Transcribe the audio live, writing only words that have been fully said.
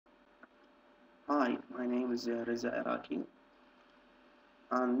Hi, my name is Reza Iraqi,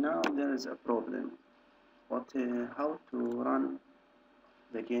 and now there is a problem. How to run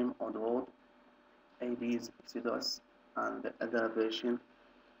the game Oddworld Abe's Exoddus and the other version,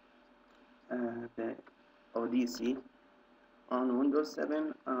 the Oddysee on Windows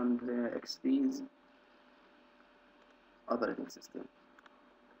 7 and the XP's operating system.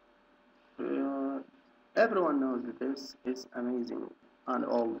 Uh, Everyone knows that this is amazing and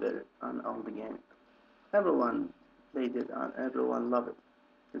all the game. Everyone played it and everyone loved it.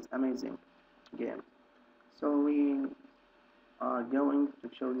 It's amazing game. So we are going to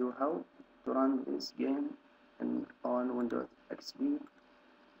show you how to run this game on Windows XP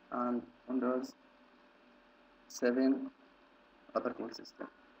and Windows 7 operating system.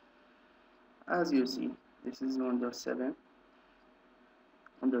 As you see, this is Windows 7,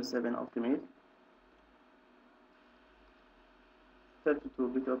 Windows 7 Ultimate,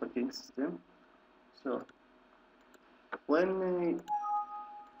 32-bit operating system. So when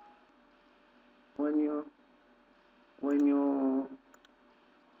when you when you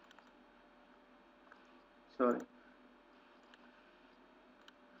sorry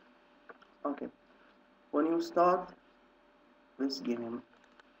okay when you start this game,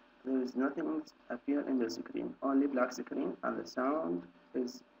 there is nothing appear in the screen, only black screen, and the sound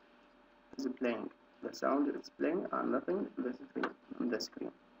is playing. The sound is playing and nothing on the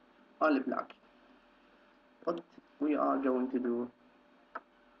screen, only black. What we are going to do,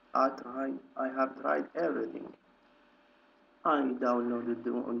 I have tried everything. I downloaded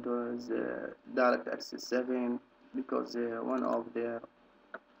the Windows DirectX 7 because one of their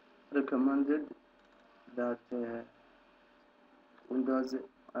recommended that Windows,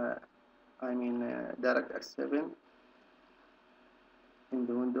 DirectX 7 in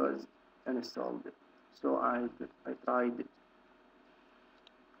the Windows installed it. So I tried it,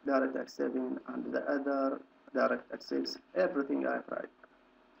 DirectX 7 and the other DirectX 6, everything I tried.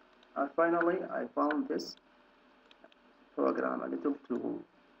 And finally I found this program, a little tool.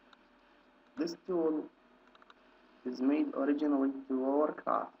 This tool is made originally to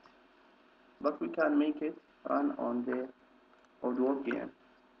Warcraft, but we can make it run on the Oddworld game.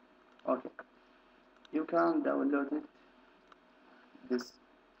 Okay, you can download it, this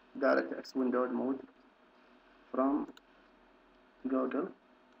DirectX Windows mode from Google.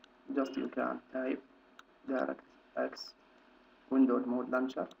 Just you can type DirectX Windows mode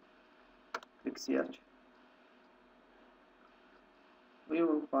launcher, click search. We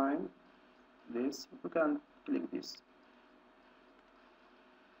will find this. You can click this.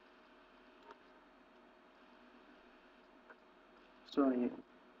 Sorry,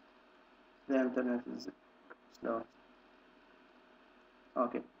 the internet is slow.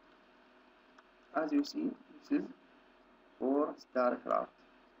 Okay, as you see, this is for StarCraft,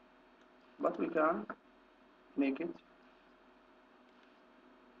 but we can make it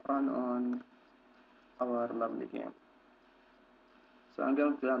run on our lovely game. So I'm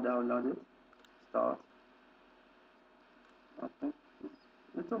going to download it. Start. Okay,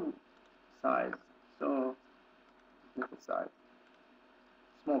 little size, so little size,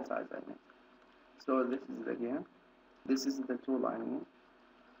 small size I mean. So this is the game. This is the tool I mean.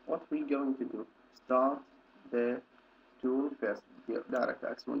 What we going to do? Start the tool first.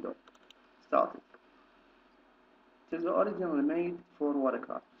 DirectX window. Start it. It is originally made for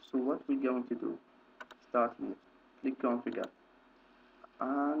Warcraft. So what we going to do? Start here. Click configure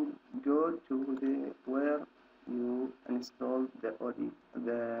and go to the where you install the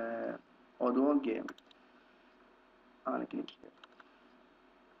Oddworld game and click here.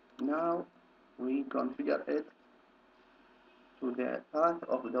 Now we configure it to the path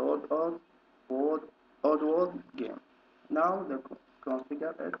of the Oddworld game. Now the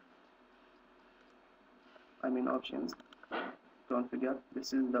configure it, options. Configure.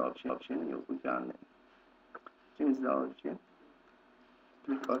 This is the option. We can change the option.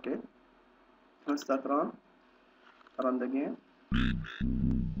 Click OK. Start run the game.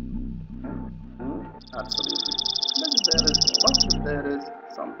 Absolutely. But there is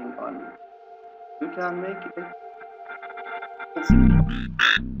something on it. You can make it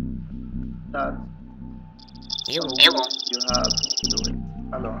that you have to do it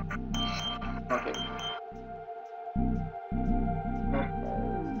alone. Okay.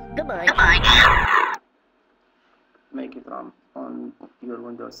 Goodbye. Make it run on your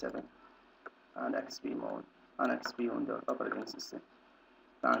Windows 7 and XP mode and XP Windows operating system.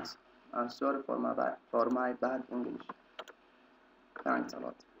 Thanks. I'm sorry for my bad English. Thanks a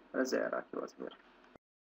lot. Reza Iraqi was here.